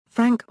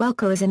Frank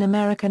Welker is an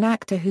American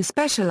actor who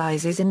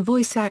specializes in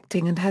voice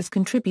acting and has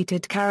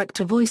contributed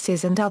character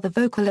voices and other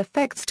vocal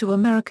effects to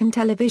American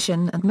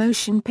television and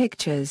motion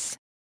pictures.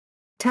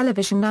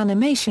 Television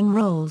animation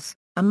roles: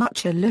 A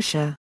Mucha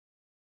Lucia,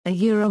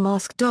 A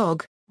Masked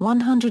Dog,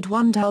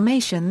 101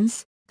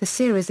 Dalmatians, the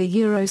series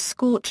A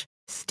Scorch,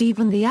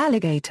 Stephen the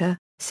Alligator,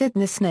 Sid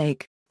the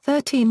Snake,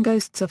 13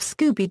 Ghosts of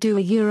Scooby-Doo.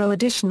 A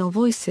additional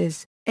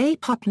voices: A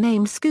pup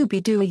named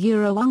Scooby-Doo.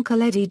 A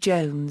Uncle Eddie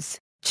Jones,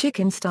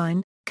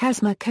 Chickenstein,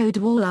 Casma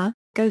Codewalla,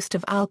 Ghost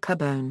of Al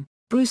Capone,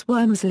 Bruce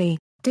Wormsley,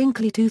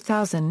 Dinkley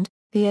 2000,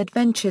 The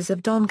Adventures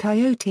of Don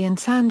Quixote and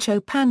Sancho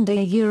Panza.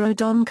 A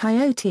Don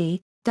Quixote,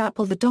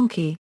 Dapple the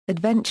Donkey,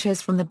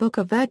 Adventures from the Book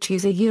of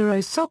Virtues.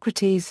 A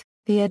Socrates,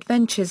 The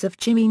Adventures of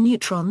Jimmy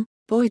Neutron,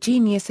 Boy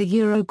Genius.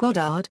 A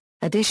Goddard,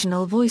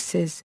 additional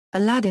voices: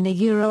 Aladdin.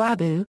 A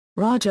Abu,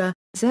 Raja,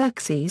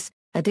 Xerxes,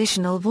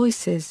 additional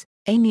voices: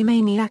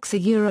 Animaniacs.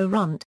 A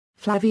Runt,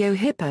 Flavio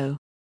Hippo.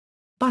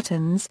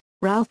 Buttons: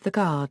 Ralph the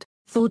Guard,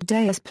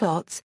 Thaddeus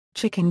Plots,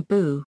 Chicken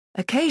Boo,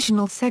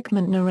 occasional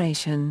segment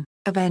narration,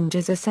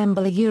 Avengers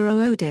Assemble. A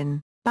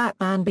Odin,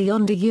 Batman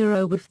Beyond.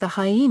 A Wolf the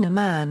Hyena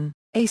Man,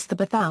 Ace the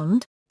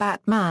Bathound,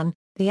 Batman,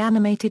 the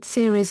animated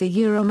series.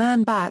 A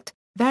Man-Bat,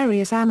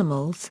 various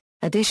animals,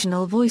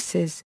 additional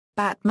voices: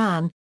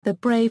 Batman, the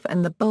Brave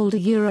and the Bold. A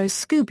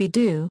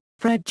Scooby-Doo,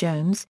 Fred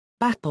Jones,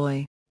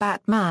 Batboy,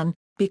 Batman,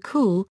 Be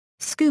Cool,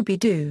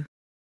 Scooby-Doo.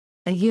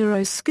 A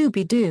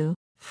Scooby-Doo,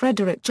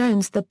 Frederick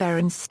Jones the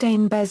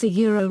Berenstain Bears.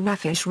 A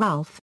Raffish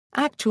Ralph,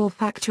 Actual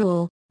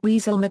Factual,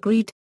 Weasel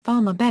Magritte,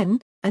 Farmer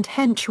Ben, and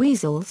Hench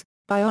Weasels,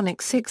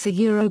 Bionic 6.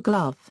 A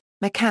Glove,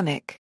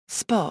 Mechanic,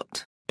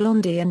 Spot,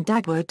 Blondie and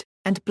Dagwood,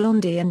 and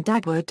Blondie and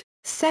Dagwood,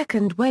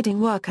 Second Wedding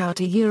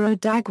Workout. A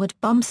Dagwood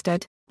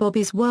Bumstead,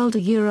 Bobby's World.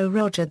 A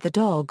Roger the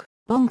Dog,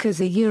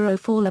 Bonkers. A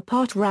Fall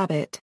Apart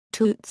Rabbit,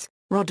 Toots,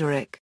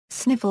 Roderick,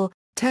 Sniffle,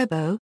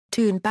 Turbo,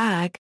 Toon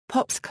Bag,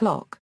 Pop's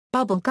Clock,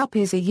 Bubble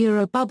Guppies.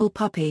 A Bubble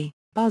Puppy,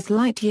 Buzz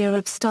Lightyear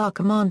of Star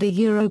Command.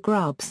 A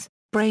Grubs,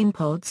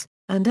 Brainpods,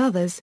 and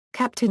others,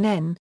 Captain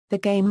N, the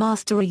Game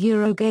Master.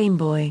 A Game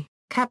Boy,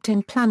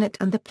 Captain Planet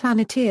and the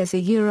Planeteers.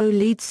 A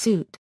Lead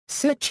Suit,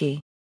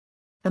 Suchi.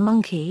 The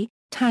Monkey,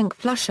 Tank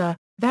Flusher,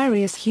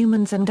 various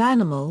humans and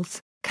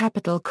animals,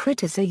 Capital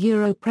Critters.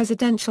 A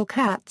Presidential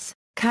Cats,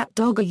 Cat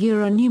Dog.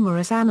 A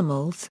Numerous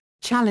Animals,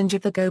 Challenge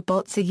of the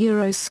GoBots.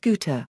 A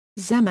Scooter,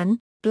 Zeman,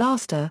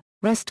 Blaster,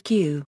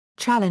 Rescue,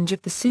 Challenge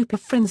of the Super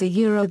Friends. A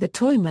The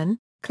Toyman,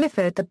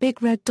 Clifford the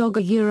Big Red Dog.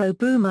 A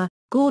Boomer,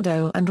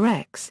 Gordo and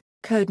Rex,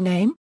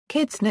 Codename,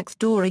 Kids Next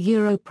Door.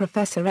 A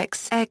Professor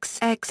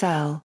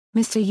XXXL,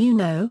 Mr.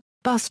 Uno,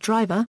 Bus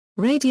Driver,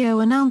 Radio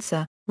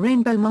Announcer,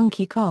 Rainbow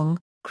Monkey Kong,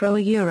 Crow.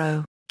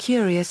 A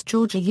Curious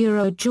George.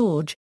 A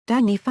George,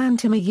 Danny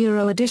Phantom.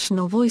 A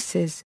additional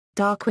voices,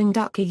 Darkwing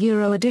Duck.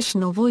 A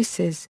additional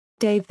voices,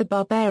 Dave the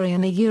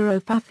Barbarian. A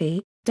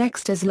Faffy,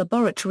 Dexter's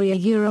Laboratory.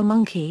 A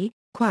Monkey,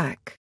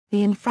 Quack, The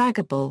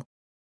Infraggable.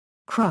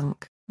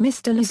 Crunk,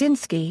 Mr.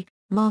 Luzinski,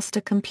 Master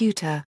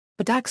Computer,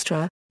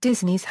 Badaxtra,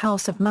 Disney's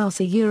House of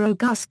Mouse. A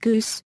Gus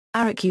Goose,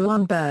 Arik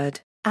Yuan Bird,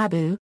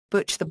 Abu,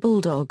 Butch the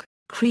Bulldog,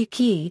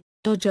 Creaky,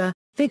 Dodger,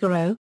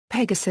 Figaro,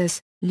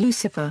 Pegasus,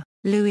 Lucifer,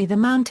 Louis the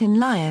Mountain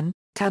Lion,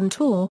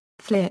 Tantor,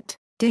 Flit,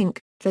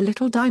 Dink, The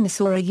Little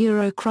Dinosaur.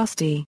 A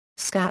Krusty,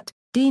 Scat,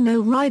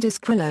 Dino Riders.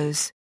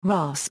 Krillos,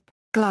 Rasp,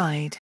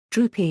 Glide,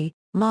 Droopy,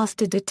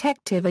 Master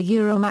Detective. A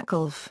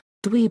Maculf,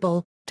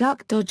 Dweeble,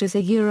 Duck Dodgers.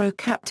 A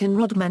Captain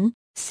Rodman,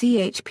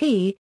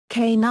 CHP,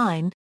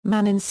 K9,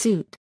 Man in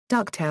Suit,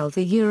 DuckTales.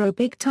 A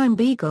Big Time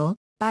Beagle,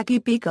 Baggy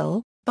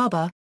Beagle,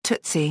 Bubba,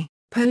 Tootsie,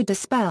 Poe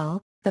Dispel,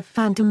 The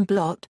Phantom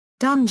Blot,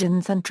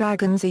 Dungeons and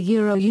Dragons. A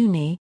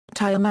Uni,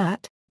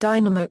 Tiamat,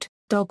 Dynamite,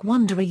 Dog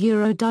Wonder.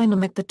 A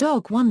Dynamite the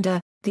Dog Wonder,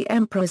 The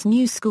Emperor's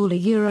New School.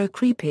 A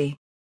Creepy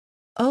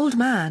Old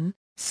Man,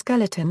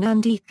 Skeleton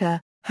and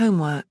Ether,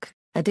 Homework,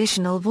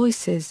 additional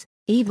voices,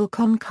 Evil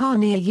Con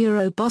Carne.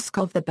 A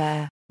Boskov the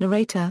Bear,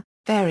 Narrator,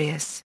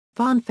 Various,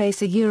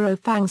 Farnface. A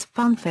Fangs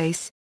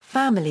Funface,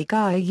 Family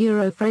Guy.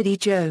 A Freddy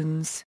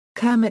Jones,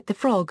 Kermit the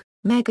Frog,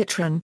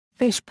 Megatron,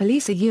 Fish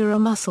Police. A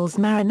Muscles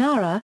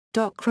Marinara,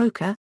 Doc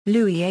Croker,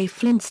 Louis A.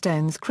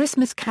 Flintstone's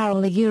Christmas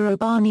Carol. A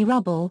Barney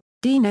Rubble,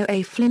 Dino.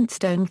 A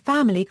Flintstone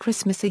Family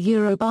Christmas.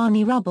 A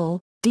Barney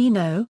Rubble,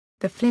 Dino,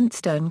 The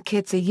Flintstone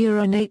Kids.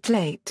 A Nate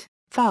Late,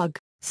 Fug,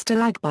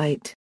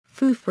 Stalagbite,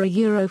 Foofa.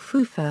 A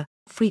Foofa,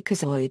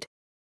 Freakazoid.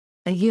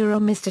 A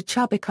Mr.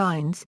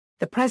 Chubbikines,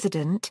 The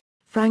President,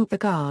 Frank the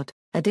Guard,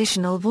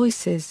 additional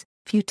voices,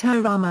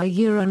 Futurama.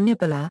 A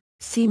Nibbler,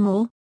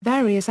 Seymour,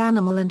 various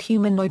animal and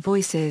humanoid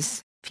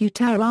voices,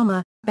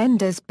 Futurama,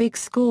 Bender's Big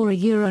Score.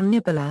 A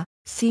Nibbler,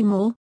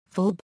 Seymour,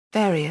 Fulb,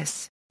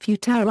 various,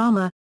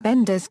 Futurama,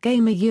 Bender's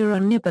Game. A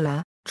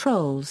Nibbler,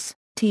 Trolls,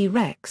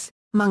 T-Rex,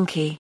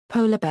 Monkey,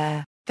 Polar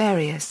Bear,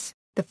 various,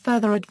 The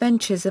Further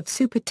Adventures of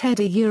Super Ted.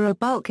 A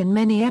Bulk in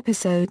many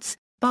episodes,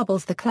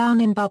 Bubbles the Clown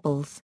in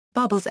Bubbles,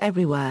 Bubbles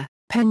Everywhere,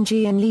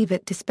 Penji and Leave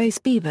It to Space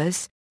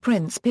Beavers,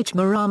 Prince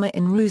Pijmarama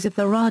in Ruse of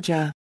the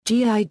Raja,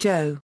 G.I.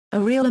 Joe, A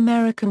Real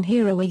American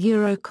Hero.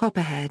 A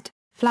Copperhead,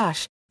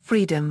 Flash,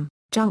 Freedom,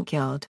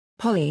 Junkyard,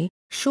 Polly,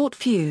 Short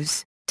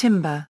Fuse,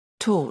 Timber,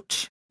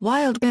 Torch,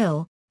 Wild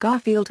Bill,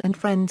 Garfield and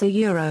Friends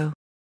Euro.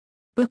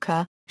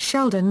 Booker,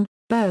 Sheldon,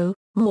 Bo,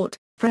 Mort,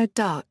 Fred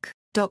Duck,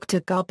 Dr.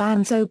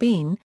 Garbanzo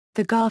Bean,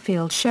 The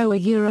Garfield Show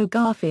Euro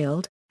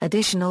Garfield,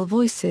 additional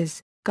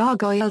voices,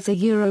 Gargoyles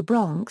Euro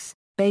Bronx,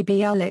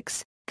 Baby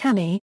Alex,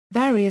 Canny,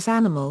 Various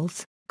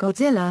Animals,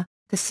 Godzilla,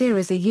 The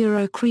Series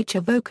Euro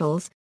Creature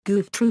Vocals,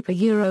 Goof Troop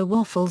Euro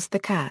Waffles the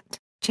Cat,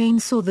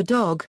 Chainsaw the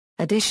Dog,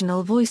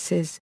 additional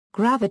voices,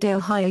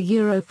 Gravadale High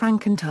Euro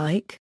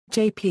Frankentyke,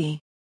 J.P.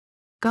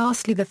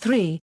 Ghastly the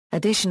Three,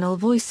 additional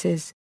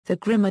voices, The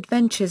Grim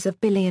Adventures of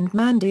Billy and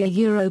Mandy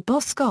Euro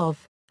Boskov,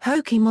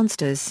 Hokey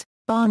Monsters,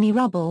 Barney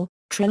Rubble,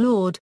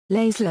 Trelord,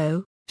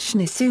 Laszlo,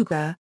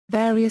 Schnisuga,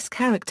 various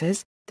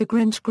characters, The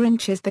Grinch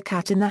Grinches the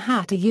Cat in the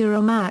Hat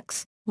Euro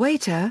Max,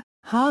 Waiter,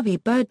 Harvey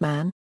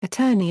Birdman,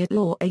 Attorney at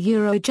Law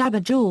Euro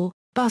Jabberjaw,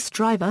 Bus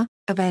Driver,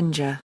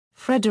 Avenger,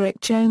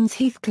 Frederick Jones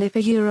Heathcliff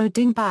Euro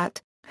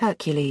Dingbat,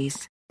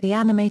 Hercules, The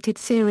Animated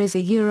Series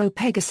Euro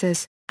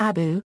Pegasus,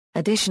 Abu,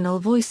 additional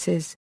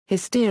voices,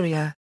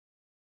 Hysteria.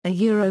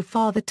 Euro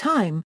Father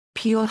Time,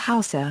 Pure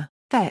Hausa,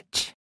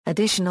 Fetch,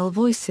 additional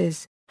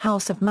voices,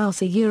 House of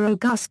Mouse Euro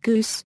Gus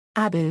Goose,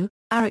 Abu,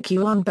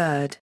 Aracuan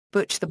Bird,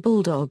 Butch the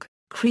Bulldog,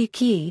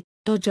 Creaky,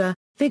 Dodger,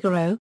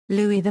 Figaro,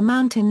 Louis the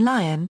Mountain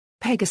Lion,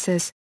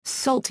 Pegasus,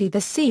 Salty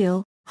the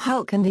Seal,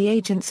 Hulk and the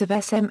Agents of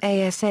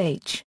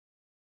SMASH.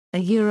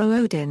 Euro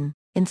Odin,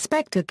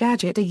 Inspector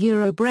Gadget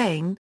Euro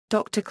Brain,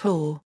 Dr.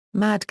 Claw,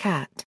 Mad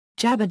Cat,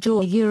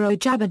 Jabberjaw Euro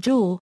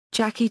Jabberjaw,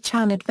 Jackie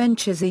Chan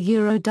Adventures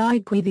Euro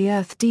Daigui the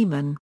Earth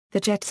Demon,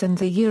 The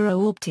Jetsons Euro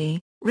Orbty,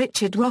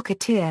 Richard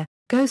Rocketeer,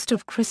 Ghost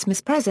of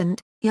Christmas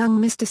Present, Young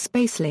Mr.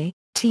 Spacely,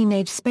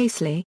 Teenage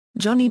Spacely,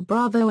 Johnny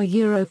Bravo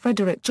Euro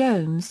Frederick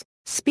Jones,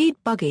 Speed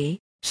Buggy,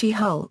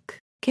 She-Hulk,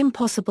 Kim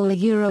Possible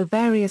Euro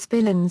Various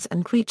Villains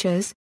and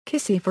Creatures,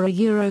 Kissy for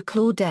Euro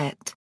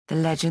Claudette, The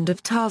Legend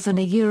of Tarzan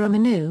Euro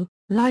Manu,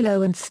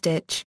 Lilo and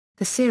Stitch,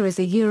 The Series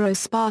Euro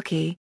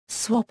Sparky,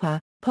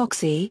 Swapper,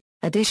 Poxy,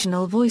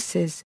 additional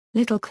voices,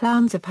 Little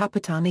Clowns of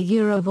Hapatan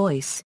Euro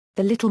Voice,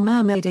 The Little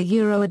Mermaid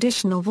Euro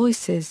additional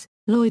voices,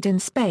 Lloyd in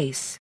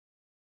Space.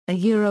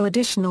 Euro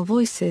additional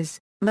voices,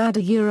 Mad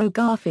Euro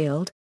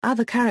Garfield,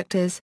 other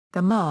characters,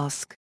 The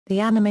Mask, The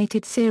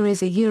Animated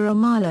Series Euro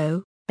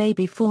Milo,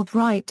 Baby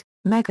Forthright,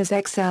 Megas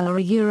XL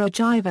Euro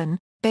Jivan,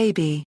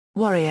 Baby,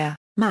 Warrior,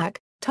 Mac,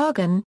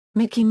 Targan,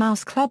 Mickey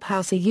Mouse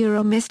Clubhouse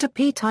Euro Mr.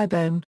 P.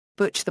 Tybone,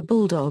 Butch the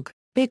Bulldog,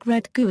 Big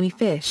Red Gooey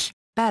Fish,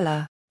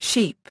 Bella,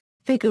 Sheep,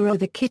 Figaro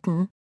the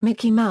Kitten,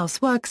 Mickey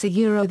Mouse Works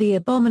Euro The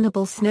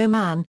Abominable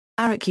Snowman,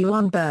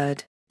 Aracuan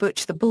Bird,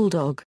 Butch the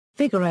Bulldog,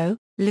 Figaro,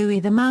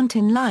 Louis the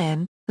Mountain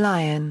Lion,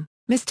 Lion,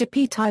 Mr.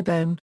 P.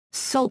 Tybone,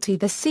 Salty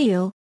the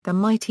Seal, The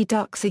Mighty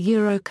Ducks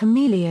Euro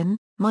Chameleon,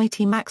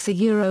 Mighty Max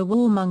Euro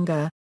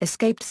Warmonger,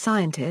 Escaped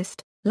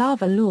Scientist,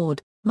 Lava Lord,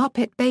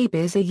 Muppet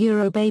Babies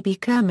Euro Baby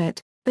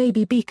Kermit,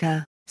 Baby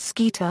Beaker,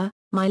 Skeeter,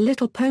 My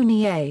Little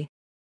Pony A.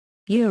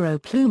 Euro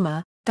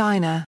Pluma,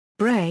 Dinah,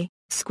 Bray,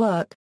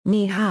 Squirt,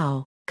 Ni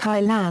Hao,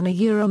 Kailan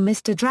Euro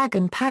Mr.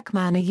 Dragon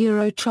Pac-Man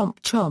Euro Chomp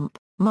Chomp,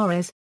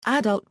 Morris,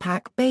 Adult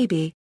Pack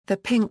Baby, The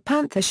Pink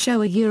Panther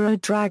Show Euro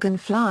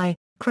Dragonfly,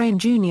 Crane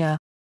Jr.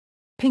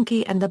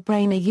 Pinky and the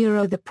Brain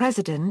Euro The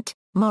President,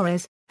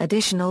 Morris,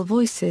 additional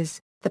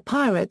voices, The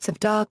Pirates of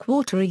Dark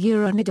Water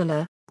Euro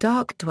Nidola,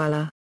 Dark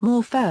Dweller,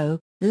 Morpho,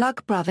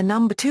 Lug Brother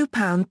No. 2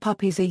 Pound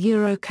Puppies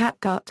Euro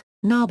Catgut,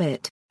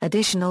 Narbit,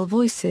 additional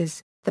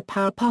voices, The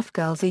Powerpuff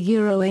Girls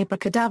Euro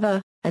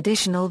Abracadabra,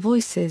 additional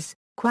voices,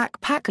 Quack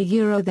Pack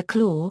Euro The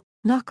Claw,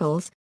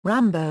 Knuckles,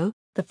 Rambo,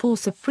 The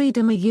Force of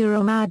Freedom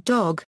Euro Mad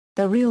Dog,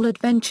 The Real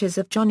Adventures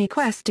of Johnny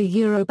Quest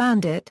Euro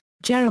Bandit,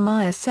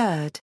 Jeremiah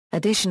Sird,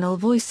 additional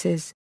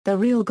voices, The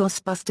Real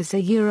Ghostbusters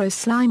Euro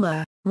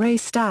Slimer, Ray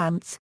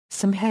Stantz,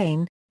 Sam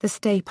Hain, The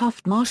Stay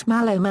Puft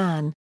Marshmallow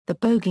Man, The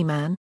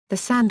Bogeyman, The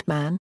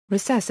Sandman,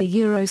 Recess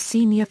Euro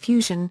Senior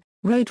Fusion,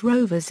 Road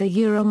Rovers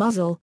Euro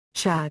Muzzle,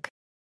 Shag.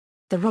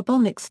 The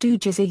Robotnik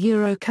Stooges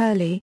Euro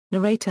Curly,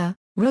 Narrator,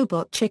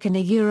 Robot Chicken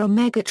Euro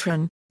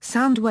Megatron,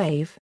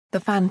 Soundwave, The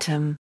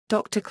Phantom,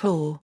 Dr.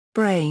 Claw,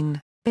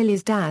 Brain,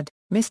 Billy's Dad,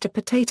 Mr.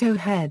 Potato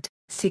Head,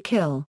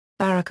 Kill,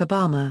 Barack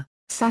Obama,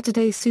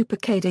 Saturday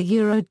Supercade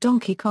Euro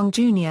Donkey Kong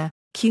Jr.,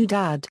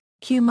 Q-Dad,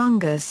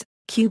 Q-Mungus,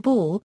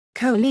 Q-Ball,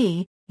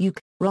 Co-Lee, Uke,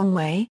 Wrong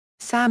Way,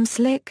 Sam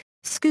Slick,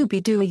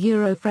 Scooby-Doo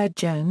Euro Fred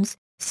Jones,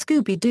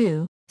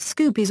 Scooby-Doo,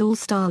 Scooby's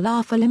All-Star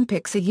Laugh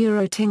Olympics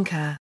Euro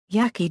Tinker,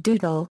 Yaki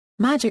Doodle,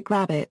 Magic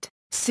Rabbit,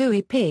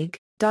 Suey Pig,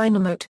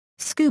 Dynamote,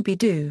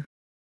 Scooby-Doo.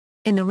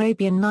 In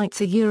Arabian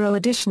Nights Euro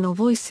additional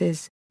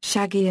voices,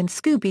 Shaggy and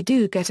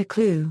Scooby-Doo Get a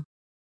Clue.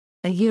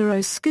 Euro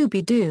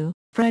Scooby-Doo,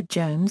 Fred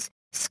Jones,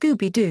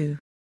 Scooby-Doo.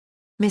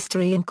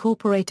 Mystery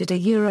Incorporated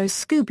Euro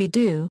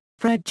Scooby-Doo,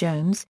 Fred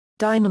Jones,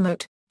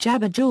 Dynamote,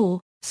 Jabberjaw,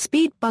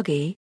 Speed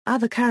Buggy,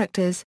 other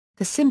characters,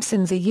 The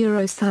Simpsons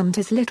Euro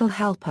Santa's Little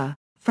Helper,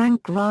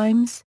 Frank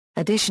Grimes,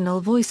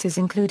 additional voices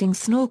including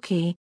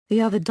Snorky,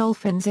 the other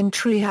dolphins in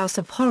Treehouse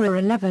of Horror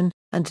 11,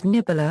 and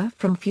Nibbler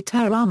from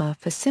Futurama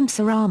for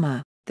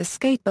Simpsorama, The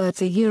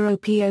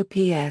Skatebirds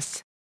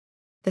Pops.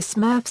 The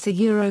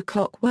Smurfs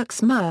Clockwork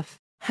Smurf,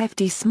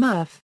 Hefty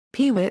Smurf,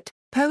 Peewit,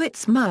 Poet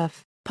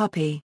Smurf,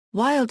 Puppy,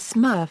 Wild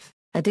Smurf.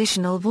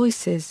 Additional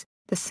voices: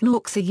 The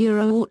Snorks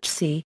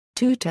Orchsea,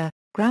 Tutor,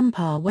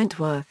 Grandpa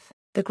Wentworth,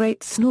 The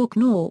Great Snork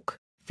Nork,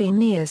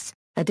 Phineas.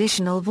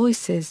 Additional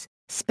voices: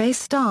 Space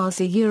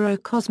Stars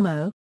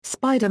Cosmo,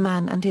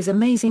 Spider-Man and His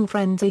Amazing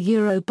Friends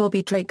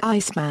Bobby Drake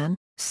Iceman,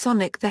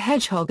 Sonic the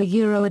Hedgehog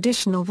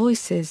Additional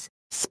voices: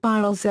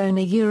 Spiral Zone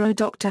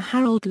Dr.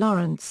 Harold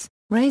Lawrence,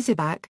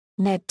 Razorback,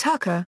 Ned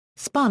Tucker,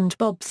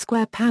 SpongeBob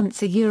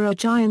SquarePants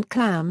Giant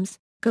Clams,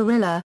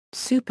 Gorilla,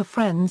 Super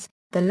Friends,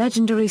 The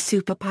Legendary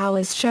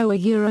Superpowers Show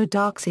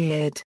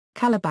Darkseid,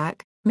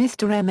 Calabac,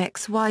 Mr.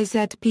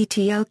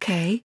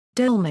 MXYZ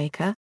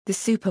Dolemaker, The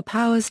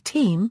Superpowers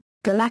Team,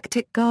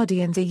 Galactic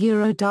Guardians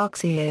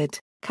Darkseid,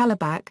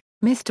 Calabac,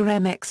 Mr.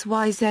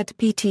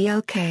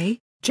 MXYZ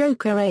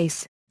Joker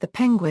Ace, The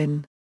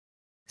Penguin.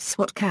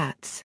 SWAT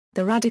Cats,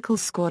 The Radical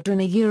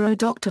Squadron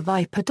Dr.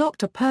 Viper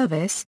Dr.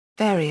 Purvis,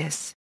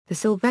 Various, The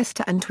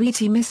Sylvester and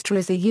Tweety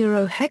Mysteries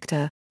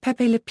Hector,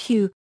 Pepe Le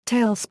Pew,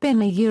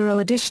 Tailspin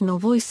Additional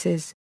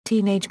voices: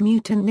 Teenage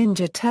Mutant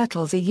Ninja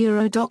Turtles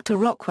Dr.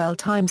 Rockwell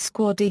Time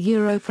Squad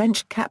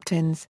French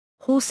Captains,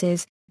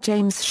 Horses,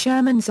 James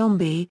Sherman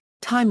Zombie,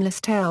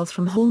 Timeless Tales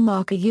from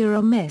Hallmark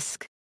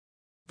Misk.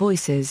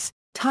 Voices: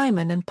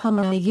 Timon and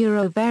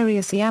Pummel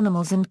Various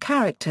animals and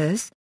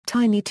characters,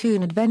 Tiny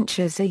Toon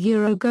Adventures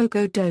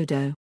Go-Go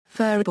Dodo,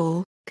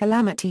 Furball,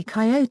 Calamity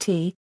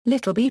Coyote,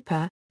 Little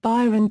Beeper,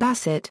 Byron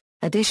Bassett.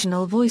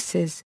 Additional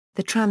voices: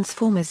 The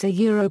Transformers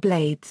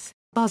Blades,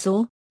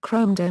 Buzzsaw,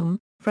 Chromedome,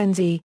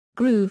 Frenzy,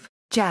 Groove,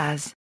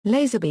 Jazz,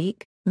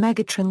 Laserbeak,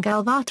 Megatron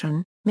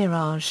Galvatron,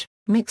 Mirage,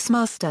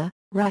 Mixmaster,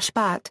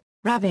 Rashbat,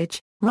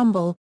 Ravage,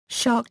 Rumble,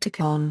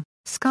 Sharkticon,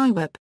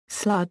 Skywhip,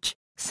 Sludge,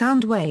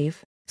 Soundwave,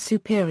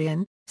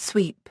 Superion,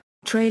 Sweep,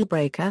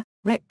 Trailbreaker,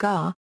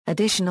 Wreck-Gar.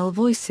 Additional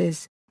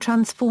voices: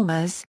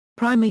 Transformers,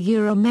 Prime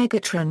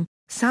Megatron,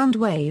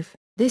 Soundwave,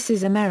 This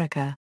Is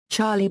America,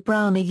 Charlie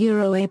Brown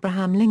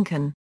Abraham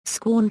Lincoln,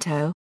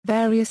 Squanto.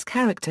 Various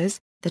characters: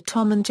 The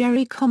Tom and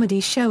Jerry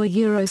Comedy Show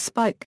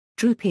Spike,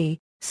 Droopy,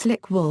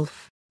 Slick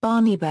Wolf,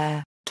 Barney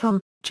Bear, Tom,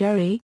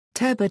 Jerry,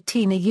 Turbo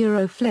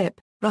Teen Flip,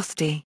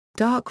 Rusty,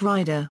 Dark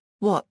Rider,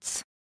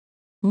 Watts.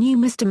 New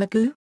Mr.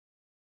 Magoo?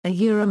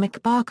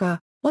 McBarker,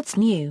 What's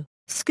New,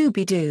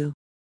 Scooby-Doo?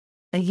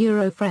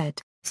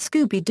 Fred,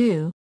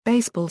 Scooby-Doo,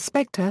 Baseball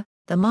Spectre,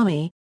 The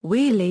Mummy,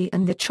 Wheelie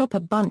and the Chopper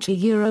Bunch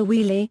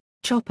Wheelie,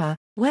 Chopper,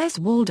 Where's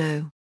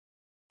Waldo?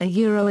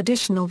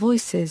 Additional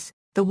voices: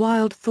 The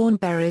Wild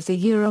Thornberrys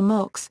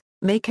Mox,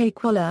 Make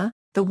Qualler,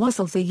 The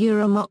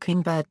Wuzzles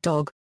Mockingbird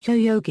Dog,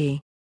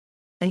 Yo-Yogi.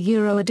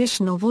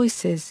 Additional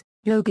voices: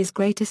 Yogi's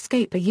Great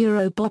Escape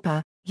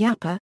Bopper,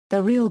 Yapper,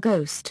 The Real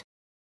Ghost.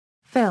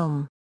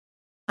 Film.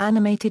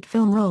 Animated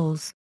film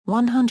roles: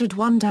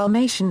 101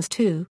 Dalmatians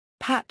 2,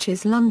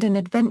 Patch's London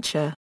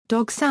Adventure,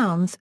 Dog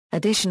Sounds.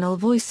 Additional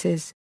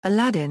voices: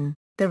 Aladdin,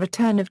 The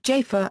Return of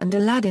Jafar and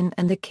Aladdin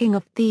and the King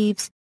of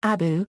Thieves,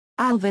 Abu,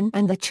 Alvin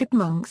and the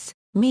Chipmunks,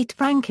 Meet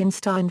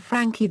Frankenstein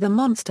Frankie the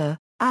Monster,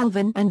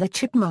 Alvin and the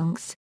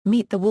Chipmunks,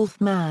 Meet the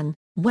Wolf Man,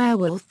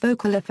 Werewolf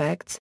vocal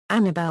effects,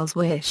 Annabelle's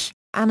Wish,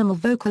 Animal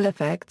vocal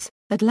effects,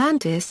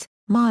 Atlantis,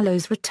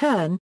 Marlowe's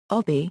Return,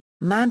 Obby,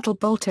 Mantle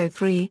Bolto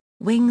 3,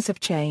 Wings of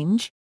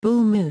Change,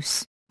 Bull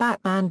Moose,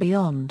 Batman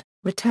Beyond,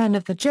 Return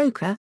of the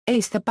Joker,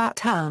 Ace the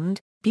Bat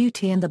Hound,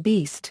 Beauty and the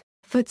Beast,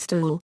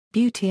 Footstool,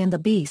 Beauty and the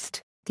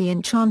Beast, The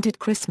Enchanted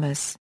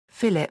Christmas,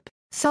 Philip,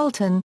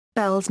 Sultan,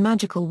 Belle's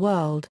Magical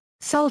World,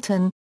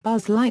 Sultan,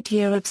 Buzz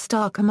Lightyear of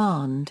Star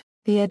Command,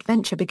 The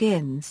Adventure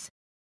Begins.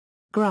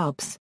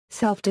 Grubs,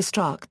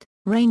 Self-Destruct,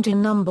 Ranger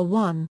Number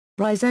 1,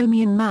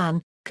 Rhizomian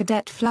Man,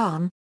 Cadet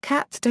Flan,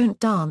 Cats Don't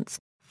Dance,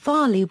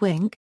 Farley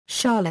Wink,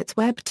 Charlotte's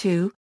Web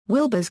 2,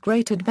 Wilbur's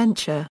Great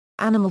Adventure,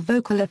 Animal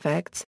Vocal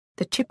Effects,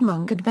 The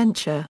Chipmunk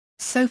Adventure,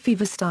 Sophie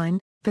Verstein,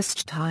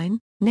 Verstein,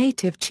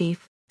 Native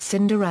Chief,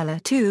 Cinderella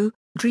 2,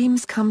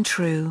 Dreams Come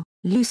True,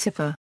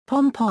 Lucifer,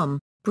 Pom Pom,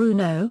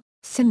 Bruno,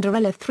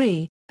 Cinderella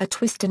 3, A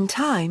Twist in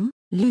Time,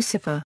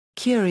 Lucifer,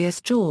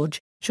 Curious George,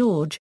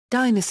 George,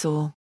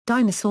 Dinosaur,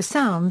 Dinosaur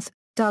Sounds,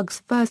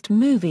 Doug's First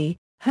Movie,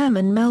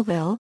 Herman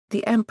Melville,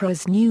 The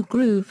Emperor's New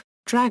Groove,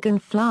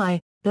 Dragonfly,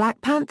 Black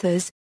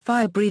Panthers,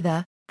 Fire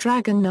Breather,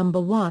 Dragon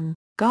Number 1,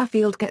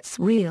 Garfield Gets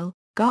Real,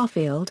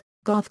 Garfield,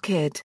 Goth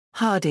Kid,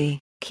 Hardy,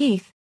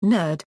 Keith,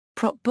 Nerd,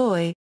 Prop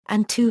Boy,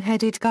 and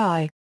Two-Headed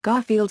Guy,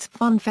 Garfield's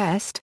Fun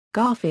Fest,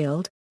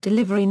 Garfield,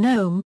 Delivery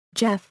Gnome,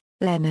 Jeff,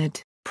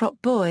 Leonard, Prop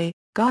Boy,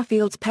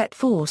 Garfield's Pet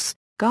Force,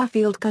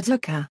 Garfield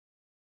Kazuka.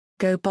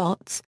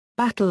 GoBots,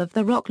 Battle of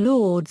the Rock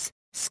Lords,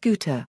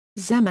 Scooter,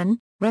 Zeman,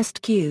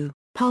 Rescue,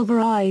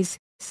 Pulverize,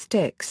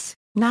 Styx,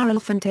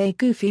 Narrelfant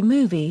Goofy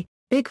Movie,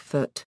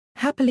 Bigfoot,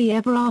 Happily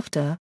Ever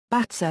After,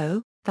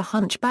 Batso, The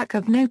Hunchback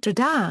of Notre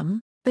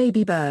Dame,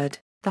 Baby Bird,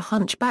 The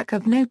Hunchback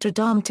of Notre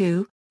Dame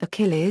 2,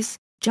 Achilles,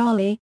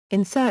 Charlie,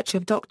 In Search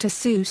of Dr.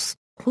 Seuss,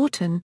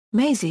 Horton,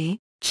 Maisie,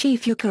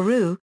 Chief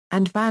Yukaru,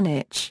 and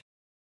Vanich.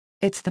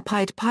 It's the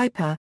Pied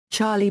Piper,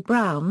 Charlie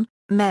Brown,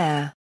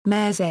 Mayor,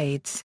 Mayor's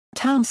Aides,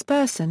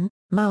 Townsperson,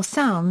 Mouse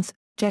Sounds,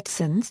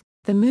 Jetsons,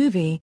 The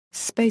Movie,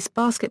 Space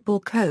Basketball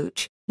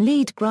Coach,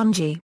 Lead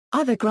Grungy,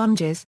 Other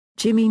Grunges,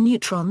 Jimmy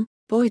Neutron,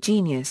 Boy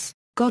Genius,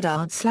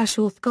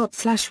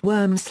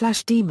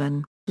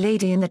 Goddard/Orth/God/Worm/Demon,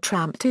 Lady and the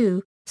Tramp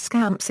 2,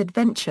 Scamp's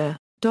Adventure,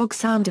 Dog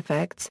Sound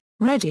Effects,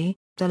 Reggie,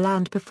 The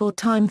Land Before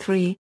Time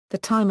 3, The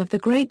Time of the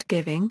Great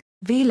Giving,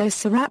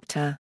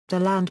 Velociraptor, The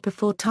Land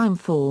Before Time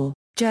 4,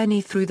 Journey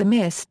Through the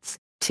Mists,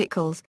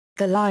 Tickles,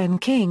 The Lion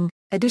King,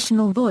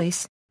 Additional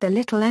Voice, The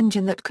Little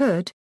Engine That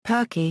Could,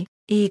 Perky,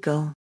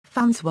 Eagle,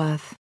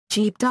 Farnsworth,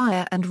 Jeep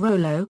Dyer and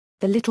Rollo,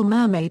 The Little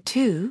Mermaid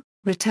 2,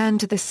 Return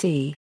to the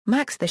Sea,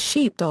 Max the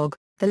Sheepdog,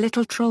 The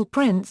Little Troll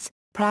Prince,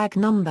 Prague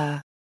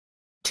No.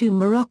 2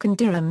 Moroccan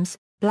Dirhams,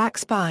 Black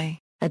Spy,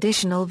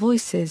 Additional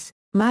Voices,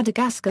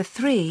 Madagascar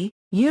 3,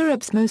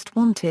 Europe's Most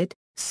Wanted,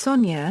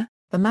 Sonia,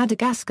 The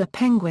Madagascar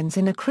Penguins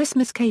in a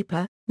Christmas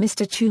Caper,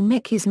 Mr. Chew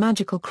Mickey's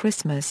Magical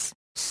Christmas,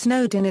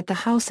 Snowden at the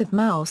House of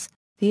Mouse,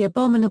 The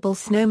Abominable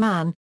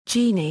Snowman,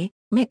 Genie,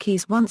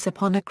 Mickey's Once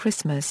Upon a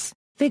Christmas,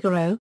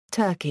 Figaro,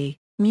 Turkey,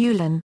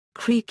 Mulan,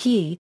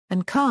 Creaky,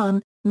 and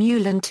Khan,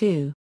 Mulan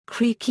 2,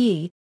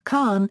 Creaky,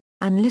 Khan,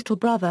 and Little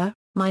Brother,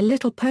 My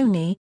Little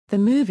Pony, The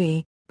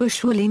Movie,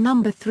 Bushwoolly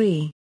No.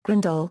 3,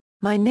 Grindel,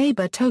 My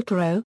Neighbor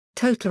Totoro,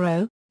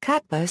 Totoro,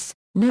 Catbus,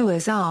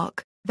 Noah's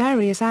Ark,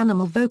 various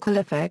animal vocal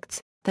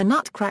effects, The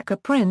Nutcracker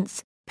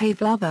Prince,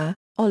 Pavlova,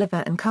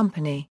 Oliver and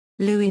Company,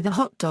 Louie the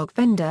Hot Dog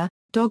Vendor,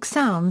 Dog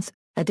Sounds,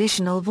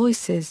 Additional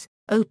Voices,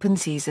 Open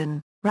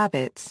Season,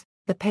 Rabbits,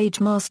 The Page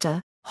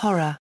Master,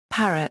 Horror,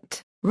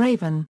 Parrot,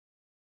 Raven,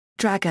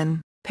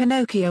 Dragon,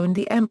 Pinocchio and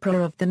the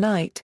Emperor of the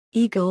Night,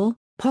 Eagle,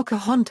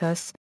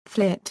 Pocahontas,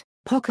 Flit,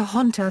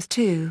 Pocahontas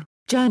 2,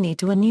 Journey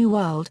to a New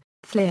World,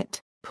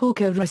 Flit,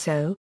 Porco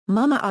Rosso,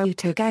 Mama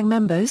Auto Gang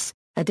Members,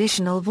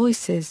 Additional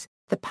Voices,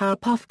 The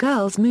Powerpuff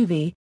Girls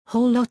Movie,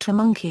 Whole Lotta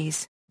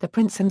Monkeys, The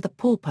Prince and the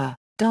Pauper,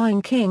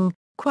 Dying King,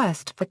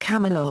 Quest for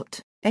Camelot,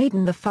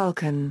 Aiden the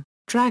Falcon,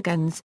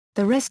 Dragons,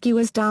 The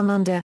Rescuers Down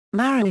Under,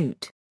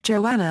 Maraout,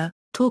 Joanna,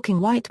 Talking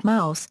White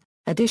Mouse,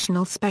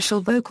 Additional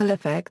Special Vocal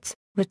Effects,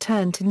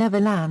 Return to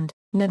Neverland,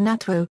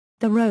 Nanato,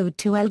 The Road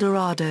to El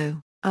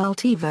Dorado,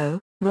 Altivo,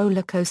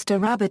 Roller Coaster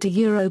Rabbit, A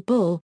Euro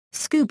Bull,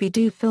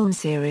 Scooby-Doo Film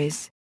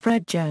Series,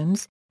 Fred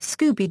Jones,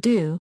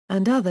 Scooby-Doo,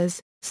 and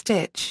others,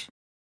 Stitch.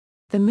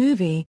 The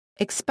Movie,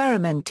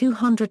 Experiment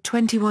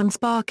 221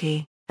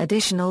 Sparky,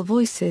 Additional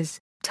Voices,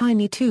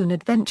 Tiny Toon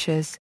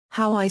Adventures,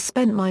 How I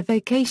Spent My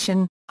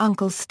Vacation,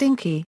 Uncle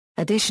Stinky,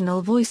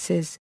 Additional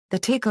Voices, The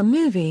Tigger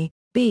Movie,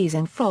 Bees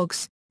and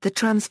Frogs, The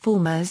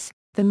Transformers,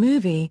 The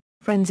Movie,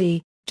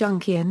 Frenzy,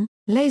 Junkion,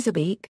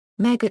 Laserbeak,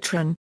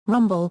 Megatron,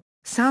 Rumble,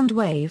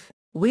 Soundwave,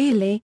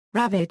 Wheelie,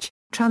 Ravage,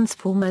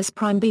 Transformers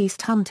Prime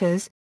Beast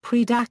Hunters,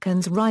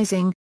 Predacons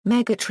Rising,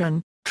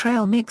 Megatron,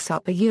 Trail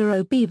Mix-Up, A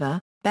Euro Beaver,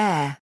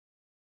 Bear.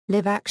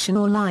 Live-action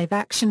or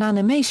live-action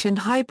animation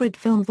hybrid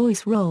film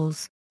voice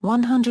roles,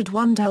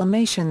 101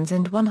 Dalmatians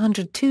and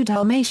 102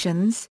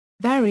 Dalmatians,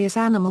 various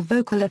animal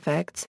vocal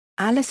effects,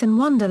 Alice in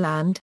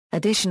Wonderland,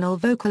 additional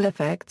vocal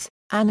effects,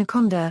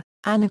 Anaconda,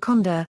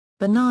 Anaconda,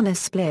 Banana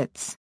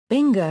Splits,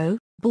 Bingo,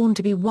 Born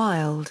to be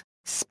Wild,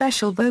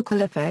 special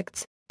vocal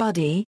effects,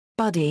 Buddy,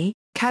 Buddy,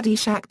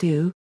 Caddyshack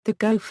 2, The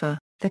Gopher,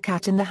 The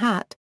Cat in the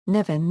Hat,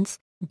 Nevins,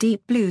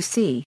 Deep Blue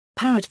Sea,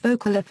 Parrot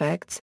vocal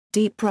effects,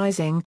 Deep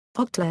Rising,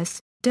 Octolus,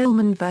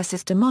 Dolman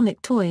vs.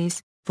 Demonic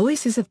Toys,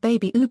 Voices of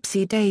Baby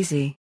Oopsie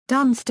Daisy,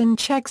 Dunstan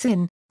Checks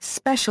In,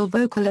 special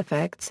vocal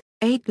effects,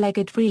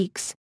 Eight-Legged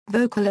Freaks,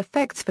 vocal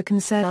effects for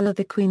Consuela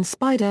the Queen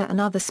Spider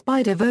and other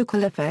spider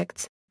vocal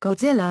effects,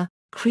 Godzilla,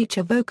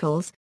 creature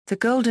vocals, The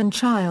Golden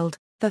Child,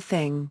 The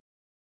Thing.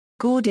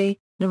 Gordy,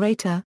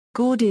 narrator,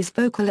 Gordy's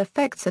vocal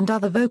effects and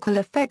other vocal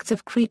effects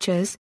of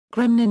creatures,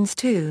 Gremlins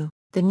 2,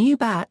 The New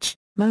Batch,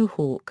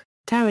 Mohawk,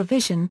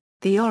 TerraVision,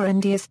 The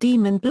Orandius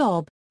Demon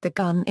Blob, The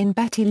Gun in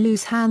Betty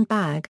Lou's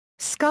Handbag,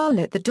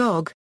 Scarlet the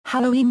Dog,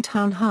 Halloween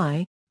Town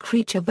High,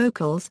 creature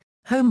vocals,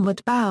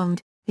 Homeward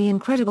Bound, The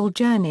Incredible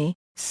Journey,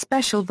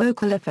 special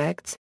vocal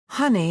effects,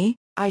 Honey,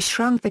 I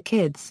Shrunk the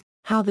Kids,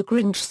 How the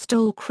Grinch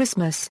Stole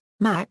Christmas,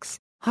 Max,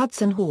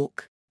 Hudson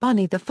Hawk,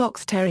 Bunny the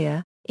Fox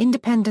Terrier,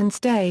 Independence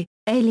Day,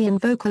 Alien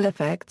vocal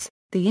effects,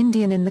 The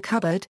Indian in the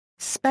Cupboard,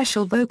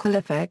 special vocal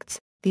effects,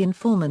 The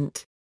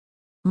Informant.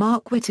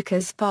 Mark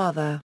Whitaker's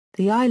Father,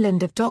 The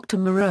Island of Dr.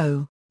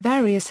 Moreau,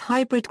 various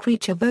hybrid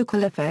creature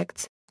vocal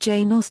effects,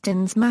 Jane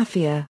Austen's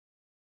Mafia.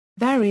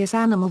 Various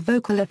animal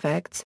vocal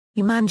effects,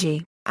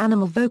 Jumanji,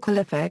 animal vocal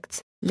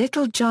effects,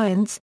 Little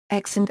Giants,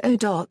 X and O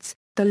Dots,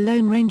 The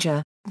Lone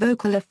Ranger,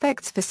 vocal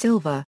effects for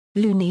Silver,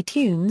 Looney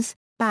Tunes,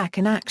 Back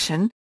in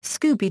Action,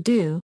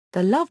 Scooby-Doo,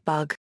 The Love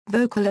Bug,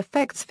 vocal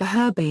effects for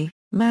Herbie,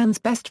 Man's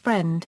Best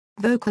Friend,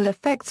 vocal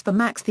effects for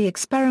Max the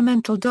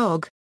Experimental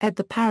Dog, Ed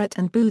the Parrot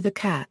and Boo the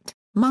Cat,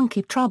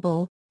 Monkey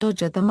Trouble,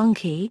 Dodger the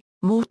Monkey,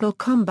 Mortal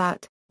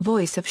Kombat,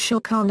 voice of Shao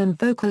Kahn and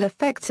vocal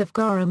effects of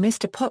Goro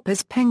Mr.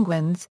 Popper's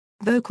Penguins,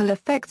 vocal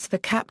effects for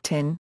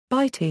Captain,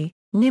 Bitey,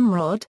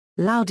 Nimrod,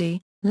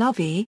 Loudy,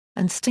 Lovey,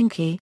 and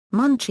Stinky,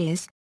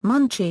 Munchies,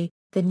 Munchie,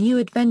 The New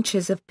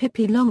Adventures of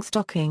Pippi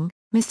Longstocking,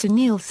 Mr.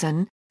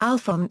 Nielsen,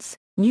 Alphonse,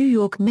 New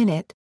York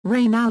Minute,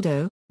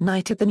 Reynaldo,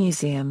 Night at the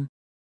Museum.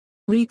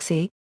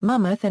 Rixey,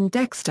 Mammoth and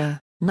Dexter,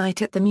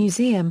 Night at the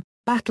Museum,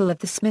 Battle of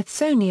the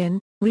Smithsonian,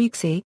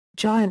 Rixey,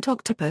 Giant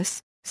Octopus,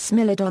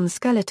 Smilodon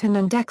Skeleton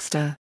and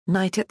Dexter,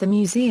 Night at the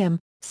Museum,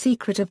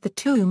 Secret of the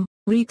Tomb,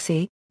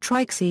 Rixey,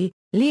 Trixie,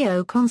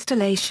 Leo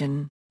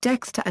Constellation,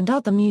 Dexter and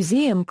Other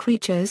Museum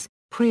Creatures,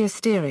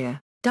 Prehysteria,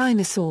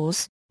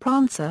 Dinosaurs,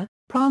 Prancer,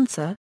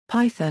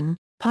 Python,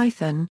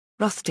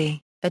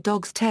 Rusty, A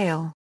Dog's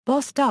Tale,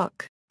 Boss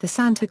Duck, The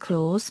Santa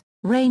Claus,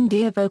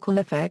 Reindeer Vocal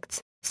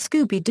Effects,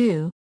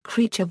 Scooby-Doo,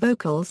 Creature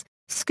Vocals,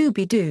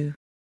 Scooby-Doo.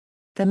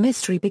 The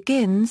Mystery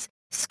Begins,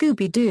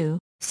 Scooby-Doo,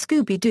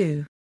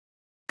 Scooby-Doo.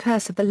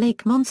 Curse of the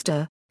Lake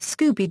Monster,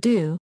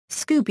 Scooby-Doo,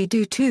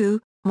 Scooby-Doo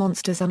 2,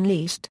 Monsters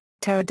Unleashed,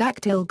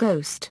 Pterodactyl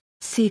Ghost,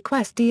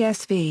 Sequest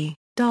DSV,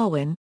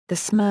 Darwin, The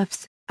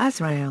Smurfs,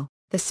 Azrael,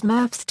 The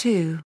Smurfs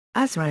 2,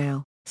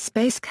 Azrael,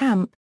 Space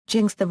Camp,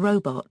 Jinx the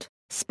Robot,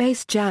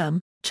 Space Jam,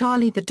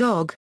 Charlie the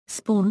Dog,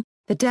 Spawn,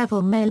 The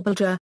Devil Male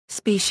Bulger,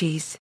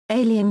 Species,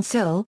 Alien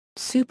Sil,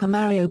 Super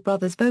Mario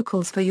Bros.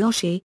 Vocals for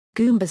Yoshi,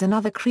 Goombas and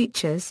Other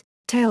Creatures,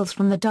 Tales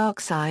from the Dark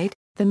Side,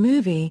 The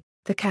Movie,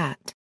 The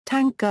Cat,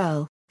 Tank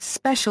Girl,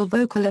 Special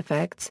Vocal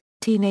Effects,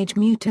 Teenage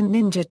Mutant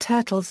Ninja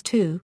Turtles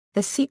 2,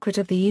 The Secret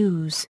of the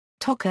Ooze,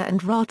 Tokka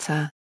and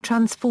Rata,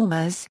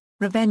 Transformers,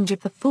 Revenge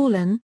of the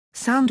Fallen,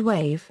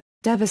 Soundwave,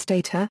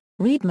 Devastator,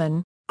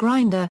 Reedman,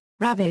 Grinder,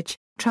 Ravage,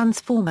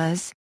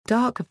 Transformers,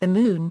 Dark of the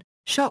Moon,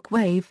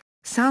 Shockwave,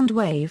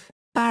 Soundwave,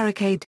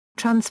 Barricade,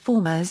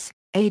 Transformers,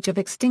 Age of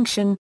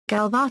Extinction,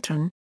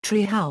 Galvatron,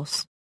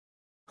 Treehouse.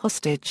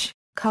 Hostage,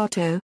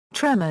 Kato,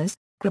 Tremors,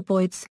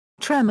 Graboids,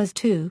 Tremors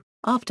 2,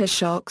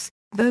 Aftershocks,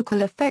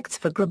 Vocal Effects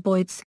for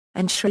Graboids,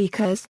 and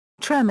Shriekers,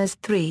 Tremors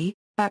 3,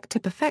 Back to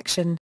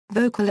Perfection,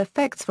 Vocal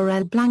Effects for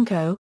El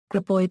Blanco,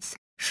 Graboids,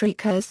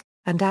 Shriekers,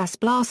 and Ass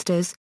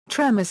Blasters,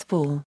 Tremors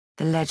 4,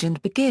 The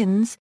Legend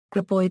Begins,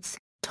 Graboids,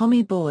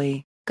 Tommy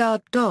Boy,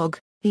 Guard Dog,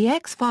 The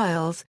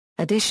X-Files,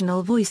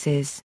 Additional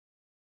Voices.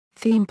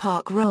 Theme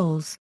Park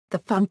Roles, The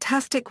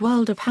Fantastic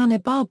World of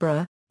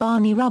Hanna-Barbera,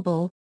 Barney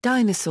Rubble,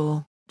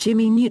 Dinosaur,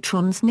 Jimmy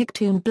Neutron's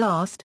Nicktoon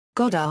Blast,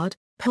 Goddard,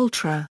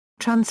 Poltra,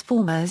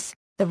 Transformers,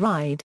 The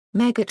Ride,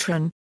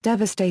 Megatron,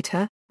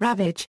 Devastator,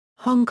 Ravage,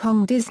 Hong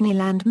Kong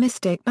Disneyland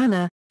Mystic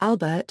Banner,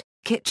 Albert,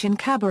 Kitchen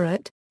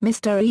Cabaret,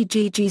 Mr.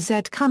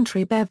 EGGZ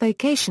Country Bear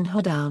Vacation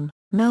Hoedown,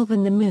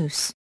 Melvin the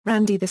Moose,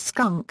 Randy the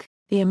Skunk,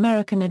 The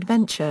American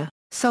Adventure,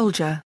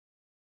 Soldier.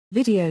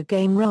 Video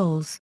game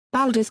roles,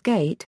 Baldur's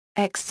Gate,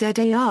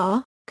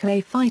 XZAR,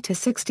 Clay Fighter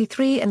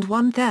 63 and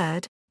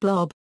 1/3,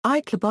 Blob,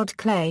 Ichabod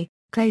Clay,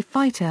 Clay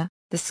Fighter,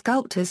 The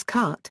Sculptor's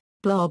Cut,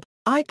 Blob,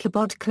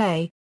 Ichabod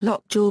Clay,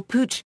 Lockjaw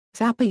Pooch,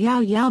 Zappa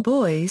Yow Yow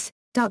Boys,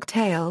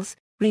 DuckTales,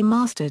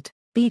 Remastered,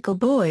 Beagle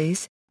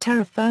Boys,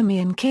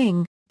 Terraformian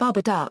King,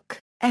 Bubba Duck,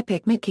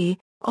 Epic Mickey,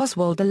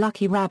 Oswald the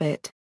Lucky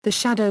Rabbit, The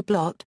Shadow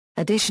Blot,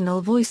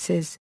 Additional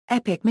Voices,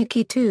 Epic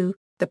Mickey 2,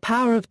 The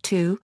Power of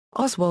Two,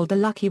 Oswald the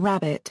Lucky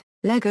Rabbit,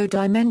 Lego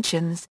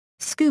Dimensions,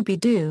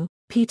 Scooby-Doo,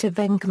 Peter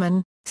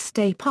Venkman,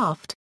 Stay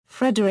Puft,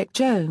 Frederick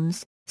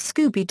Jones,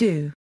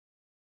 Scooby-Doo.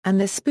 And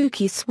the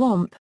Spooky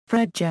Swamp,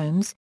 Fred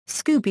Jones,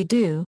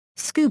 Scooby-Doo,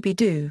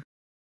 Scooby-Doo.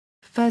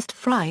 First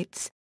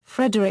Frights,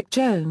 Frederick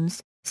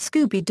Jones,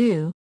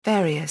 Scooby-Doo,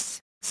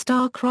 Various,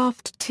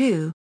 StarCraft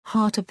 2,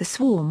 Heart of the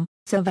Swarm,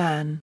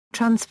 Savan,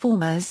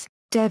 Transformers,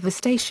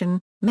 Devastation,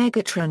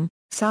 Megatron,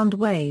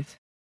 Soundwave.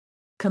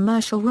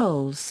 Commercial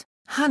roles,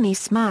 Honey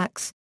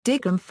Smacks,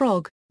 Diggum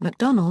Frog,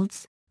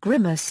 McDonald's,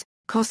 Grimace,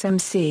 Cos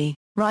MC,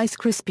 Rice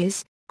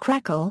Krispies,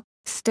 Crackle,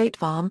 State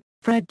Farm,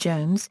 Fred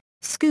Jones,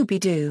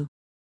 Scooby-Doo.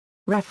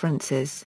 References